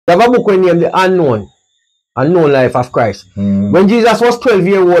They have a book named The Unknown Life of Christ. When Jesus was 12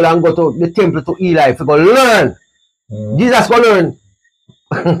 years old and go to the temple to heal life, he go learn. Jesus go learn.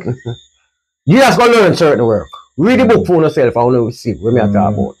 Jesus go learn certain work. Read the book for yourself and you will see what I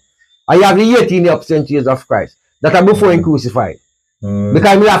talk about. And you have the 18 years of Christ that are before him crucified.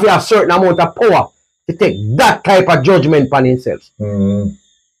 Because we have to have certain amount of power to take that type of judgment upon himself.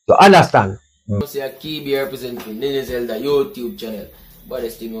 So understand? See a key be representing the YouTube channel. But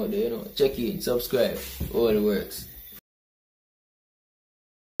this thing out there, you know, check in, subscribe, all the works.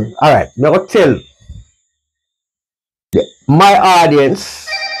 Alright, I'm going to tell my audience,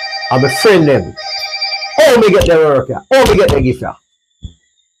 I'm a friend them, how me get the work here, how me get the gift here.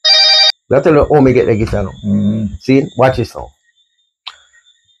 I'll tell you how me get the gift here now. See, watch this now.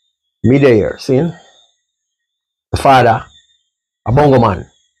 Me there, see? The father, a bongo man.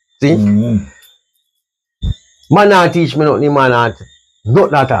 See? Man not teach me nothing, man not.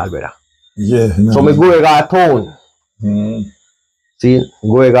 Not at all, brother. Yeah. No. So me go to a town. See,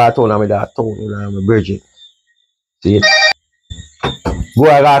 go to a town and me that town, you know, I'm a virgin. See? Go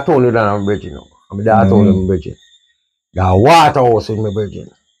to a town, you know, I'm a virgin now. I'm a that town, I'm a virgin. The water house with my virgin.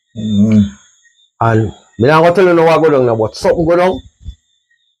 And me not gonna tell you no what go down now, but something go down.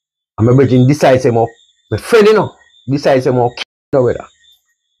 And my virgin decides him up. My friend, you know, decides him up, brother.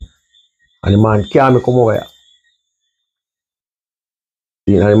 And the man carry me come over here.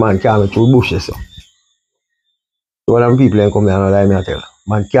 You know, the man carry me through bushes. So one of the people come there and lie me tell.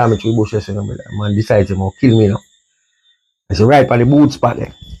 Man carry me through bushes, you know, man decides him to kill me, you know. I say right by the boot spot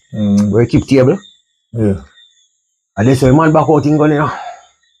there. Where you keep table. Yeah. And they say the man back out in gun, you know.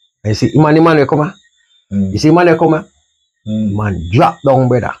 I see the man will come. You see the man will come. Man drop down,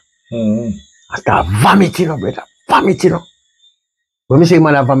 brother. And start vomiting, brother. Vomiting. When I say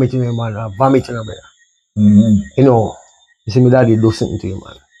man vomiting, man vomiting, brother. You know. You see, my daddy do something to you,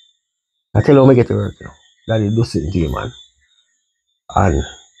 man. I tell you how I get to work, you know. Daddy do something to you, man. And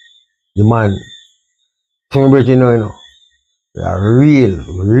the man, from Britain, you know, they are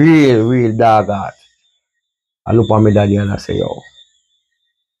real dog heart. I look at my daddy and I say, yo,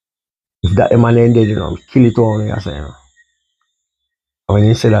 if that man ain't dead, you know, kill it all, I say, you know. And when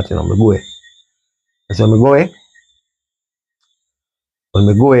he say that, you know, I go away. I say, I go away. When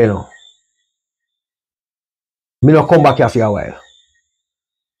I go away, you know, I don't come back here for a while.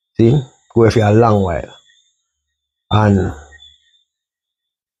 See? Go away for a long while. And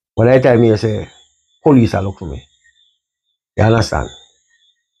when I tell me, I say, police are look for me. You understand?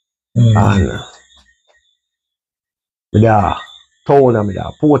 And with the town and with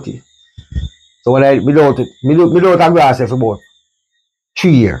the party. So when I don't have grass for about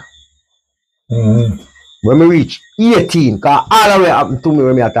 3 years. When I reach 18, because all the way happened to me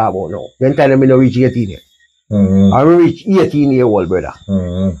when I talk about now. Then time I don't reach 18 yet. I reach 18 years old, brother.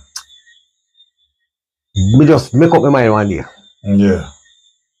 Me just make up my mind one day. Yeah.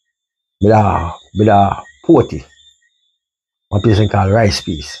 With a party. One place called Rice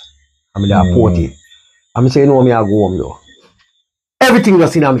Piece. I'm with a party. I'm saying, no, me I go home though. Everything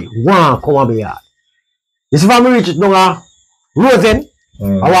just in me. One come on me yard. This is if I reach down Rosen.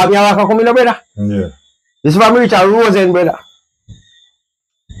 I want me to come in, brother. Yeah. This is if I reach a Rosen, brother.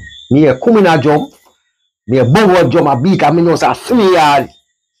 Me come in a jump. Me a bongo jump a beat and me know say 3 yard.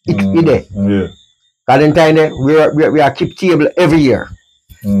 It there. Yeah. Cause then time there we are keep table every year.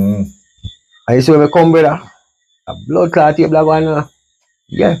 And you see when we come, brother, a blood clot table going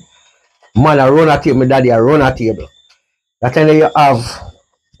yeah. Man I run a table, my daddy I run a table. That time you have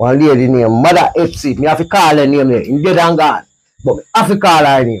one lady named Mother FC. Me have to call her name there, in dead and gone. But me have to call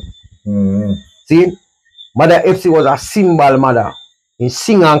her name. See? Mother FC was a symbol mother. In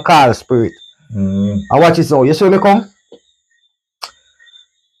sing and call spirit. And watch this now. You see when me come?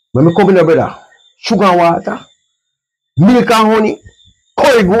 When me come in the brother, sugar and water, milk and honey,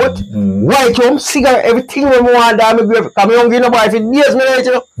 curry goat, white rum, cigarette, everything when me want that, because me hungry no boy for days, me right,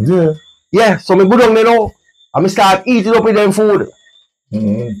 you know? Yeah. Yeah, so me go down there now, and me start eating up with them food.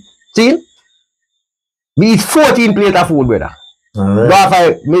 See? Me eat 14 plates of food, brother.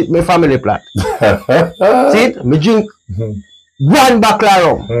 Right. My family plot. See? Me drink 1 bottle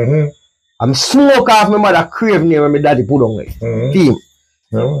of rum. I'm smoke off my mother crave name when my daddy put on there. Team.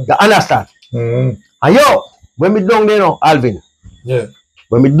 You understand? And yo, when me down there now, Alvin. Yeah.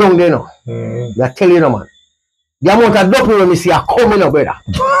 When me down there now, I tell you now, man. The amount of dope when me see are coming up, brother.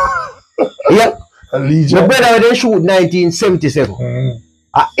 Yeah? My brother when they shoot 1977.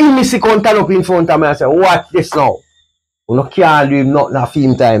 I in me see come turn up in front of me and say, what this now? You can't do nothing at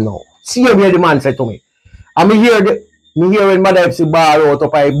film time now. See how the man said to me. And me hear when mother FC ball out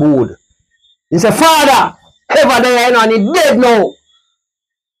up a board. He said, Father, ever there and he dead now.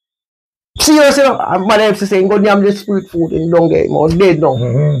 Serious, you know, and man else saying, go damn the spirit food and don't get him or dead now.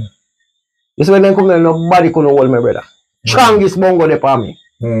 You see when they come there, nobody couldn't hold my brother. Strongest mongo there for me.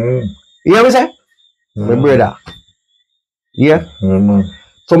 You hear me say? My brother. Yeah?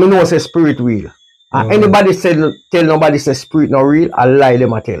 So me know say spirit real. And anybody tell nobody say spirit not real, I lie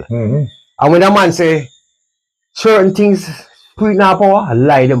them I tell. And when a man say certain things spirit not power, I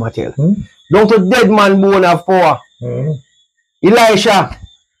lie them I tell. Don't to dead man bone have power. Elisha,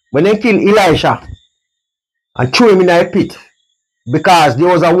 when they kill Elisha and threw him in a pit because there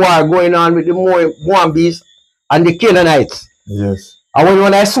was a war going on with the Moabites and the Canaanites. Yes. And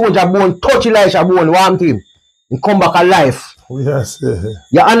when a soldier bone touch Elisha bone, warm to him, he come back alive. Yes.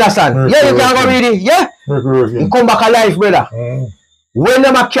 You understand? Yeah, you can go read it. Yeah? He come back alive, brother. When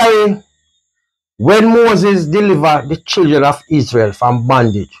them carry, when Moses delivered the children of Israel from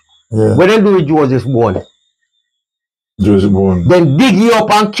bondage, when they do with Joseph born, then dig you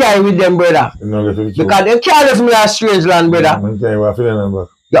up and carry with them, brother. Because they can't live in a strange land, brother.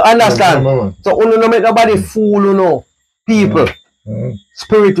 You understand? So only no make nobody fool, you know. People.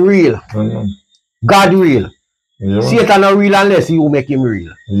 Spirit real. God real. Satan not real unless you make him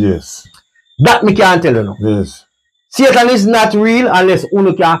real. Yes. That me can't tell you now. Yes. Satan is not real unless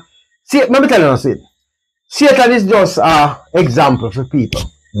you can. See, let me tell you something. Satan is just an example for people.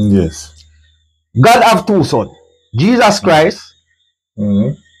 Yes. God have two sons. Jesus Christ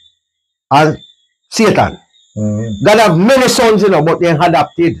and Satan. God have many sons, you know, but they're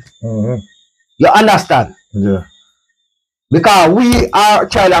adopted. You understand? Yeah. Because we are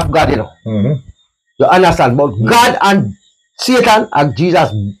child of God, you know. You understand? But God and Satan and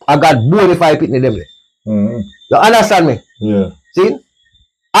Jesus are God bonify pitney them. You understand me? Yeah. See?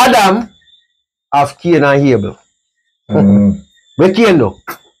 Adam have Cain and Abel. Where Cain do?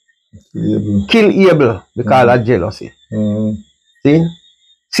 Kill Abel because of jealousy. See?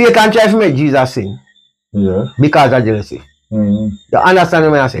 Satan try to make Jesus sin. Yeah. Because of jealousy. You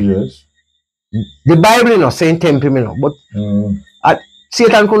understand what I say? Yes. The Bible, you know, saying tempt him, you know, but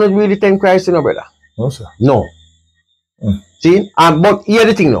Satan couldn't really tempt Christ, you know, brother. No, sir. No. See? But hear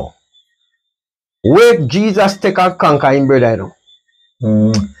the thing now. Where Jesus take and conquer him, brother, you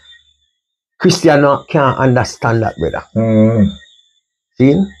know. Christian can't understand that, brother.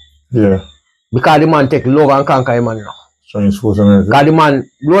 See? Yeah. Because the man take love and conquer him, you know. Because the man,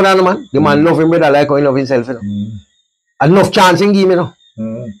 blood on the man, the man love him, brother, like how he love himself, you know. Enough chance in give him, you know.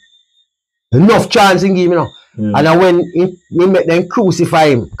 Enough chance in give him, you know. And when he make them crucify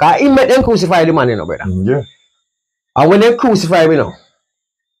him, because he make them crucify the man, you know, brother. Yeah. And when they crucify him, you know,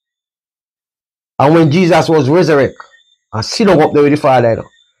 and when Jesus was resurrected and sit up there with the Father, you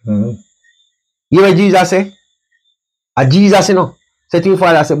know, you know what Jesus say? And Jesus, you know, said to the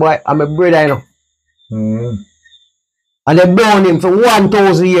Father, say, boy, I'm a brother, you know. And they bound him for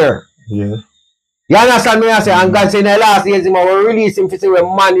 1,000 years. Yeah. You understand me? I say, and God said in the last years, he will release him to say where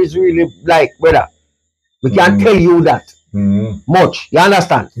man is really like, brother. We can't tell you that much. You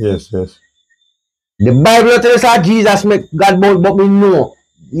understand? Yes, yes. The Bible tells us Jesus make God bound, but we know.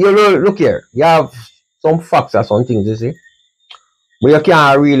 You know, look here, you have some facts or some things, you see. But you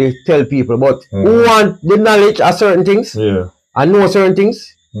can't really tell people. But who want the knowledge of certain things and know certain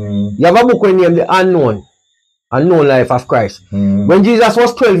things, you have a book named The Unknown Life of Christ. When Jesus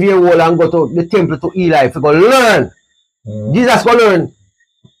was 12 years old and go to the temple to Eli, he go learn. Jesus go learn.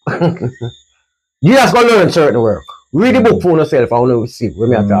 Jesus go learn certain work. Read the book for yourself and you see what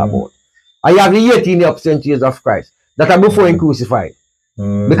I talk about. And you have the 18 years of Christ that are before him crucified.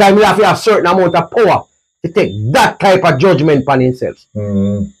 Because he have to have a certain amount of power to take that type of judgment upon himself.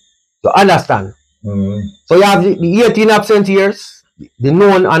 So understand? So you have the 18 years, the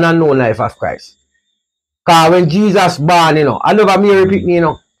known and unknown life of Christ. Because when Jesus born, you know, I never Mary picked me, you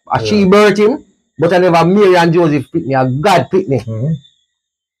know. She birthed him, but I never Mary and Joseph picked me, God picked me.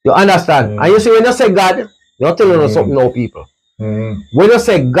 You understand? And you see, when you say God, you're telling us something now, people. When you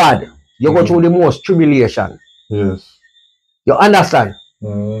say God, you go through the most tribulation. Yes. You understand?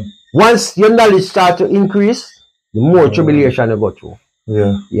 Once your knowledge starts to increase, the more tribulation you go through.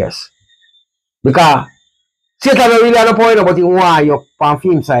 Yeah. Yes. Because Satan don't really have no power, but he want you on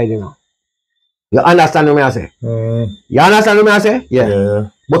film side, you know. You understand what I say? You understand what I say? Yeah.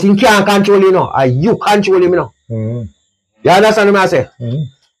 But he can't control you, know, and you control him, you know. You understand what I say?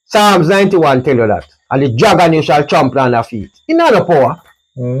 Psalms 91 tell you that. And the dragon you shall trample on the feet. He not no power.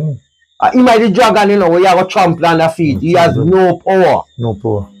 He might the dragon, you know, where you have a trample on the feet. He has no power. No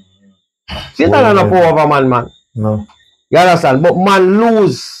power. Satan has no power over man. No. You understand? But man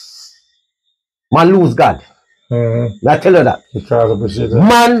lose God. I tell you that.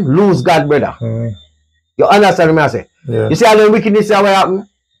 Man lose God, brother. You understand what I say? Yeah. You see how the wickedness is what happen?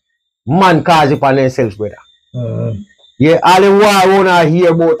 man cause it on themselves, brother. Mm-hmm. Yeah, all the war wanna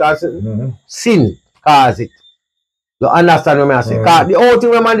hear about us, sin cause it. You understand what I say? Cause the whole thing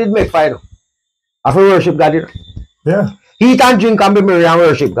when man did make fine. I feel worship God, you know? Yeah. Eat and drink and be merry and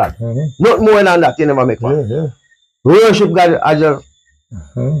worship God. Not more than that, you never make fun. Yeah, yeah. Worship God as a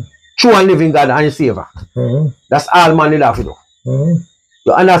true and living God and Savior. That's all man need have to do.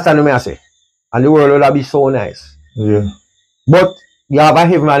 You understand what I say? And the world will be so nice. Yeah. But you have a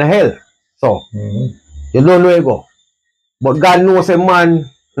heaven and a hell. So, you don't know where you go. But God knows a man,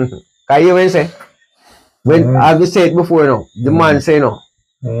 can you even say? When, as we said before, you know, the man say, no.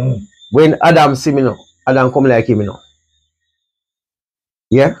 When Adam see me, no, Adam come like him, you know.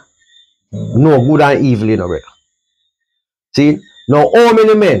 Yeah? No good and evil, you know, brother. See? Now, how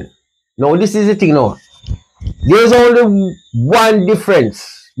many men? Now, this is the thing now. There's only one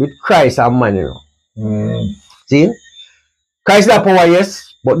difference with Christ and man, you know. See? Christ is a power,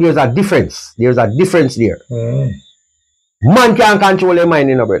 yes, but there's a difference. There's a difference there. Man can't control their mind,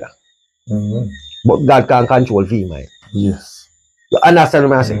 you know, brother. But God can control the mind. Yes. You understand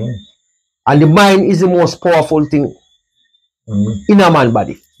what I'm saying? And the mind is the most powerful thing in a man's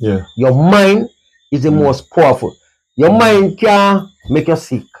body. Yeah. Your mind is the most powerful. Your mind can make you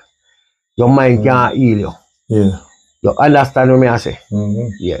sick. Your mind can heal you. Yeah. You understand what I say?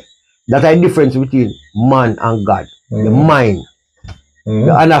 Yeah. That's the difference between man and God. The mind.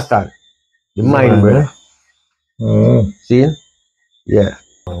 You understand? The mind, brother. See? Yeah.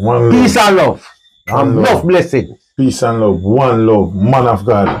 One Peace love. and love. And love blessing. Peace and love. One love. Man of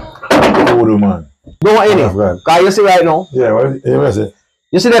God. Obeah Man. Don't want any. Man of God. Because you see right now. Yeah, what say?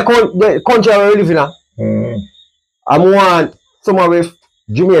 You see the country where we live in now. I want some of the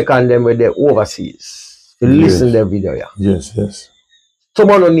Jamaican them with the overseas to listen to the video. Yeah. Yes, yes.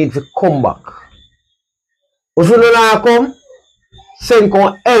 Someone don't need to come back. If you don't come, send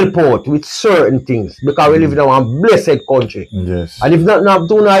come help out with certain things because we live in a blessed country. Yes. And if not have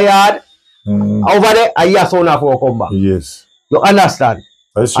to in a yard, over there, I hear someone have to come back. Yes. You understand?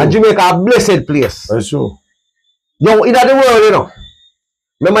 That's true. And Jamaica a blessed place. That's true. You in the world, you know.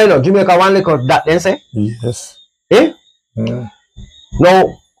 Remember, you know, Jamaica one like that then say? Yes. Eh?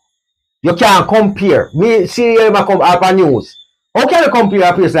 Now, you can't compare. Me see you come up on news. How can you compare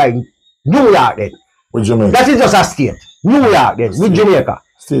a place like New York then? With Jamaica. That is just a state. New York then, with Jamaica.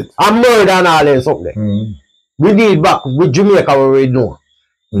 State. And murder and all that something. We need back with Jamaica where we know.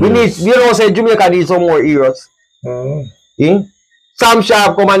 We need, you know, say Jamaica needs some more heroes. Sam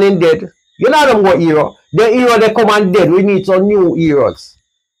Sharp come and in dead. You know them more hero. The hero they come and dead. We need some new heroes.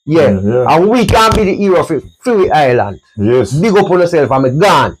 Yeah. And we can be the hero for Free Island. Yes. Big up on yourself. I'm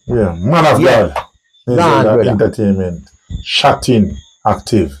gone. Yeah. Man of God. Gone, brother. Entertainment. Shut in.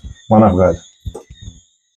 Active. Man of God.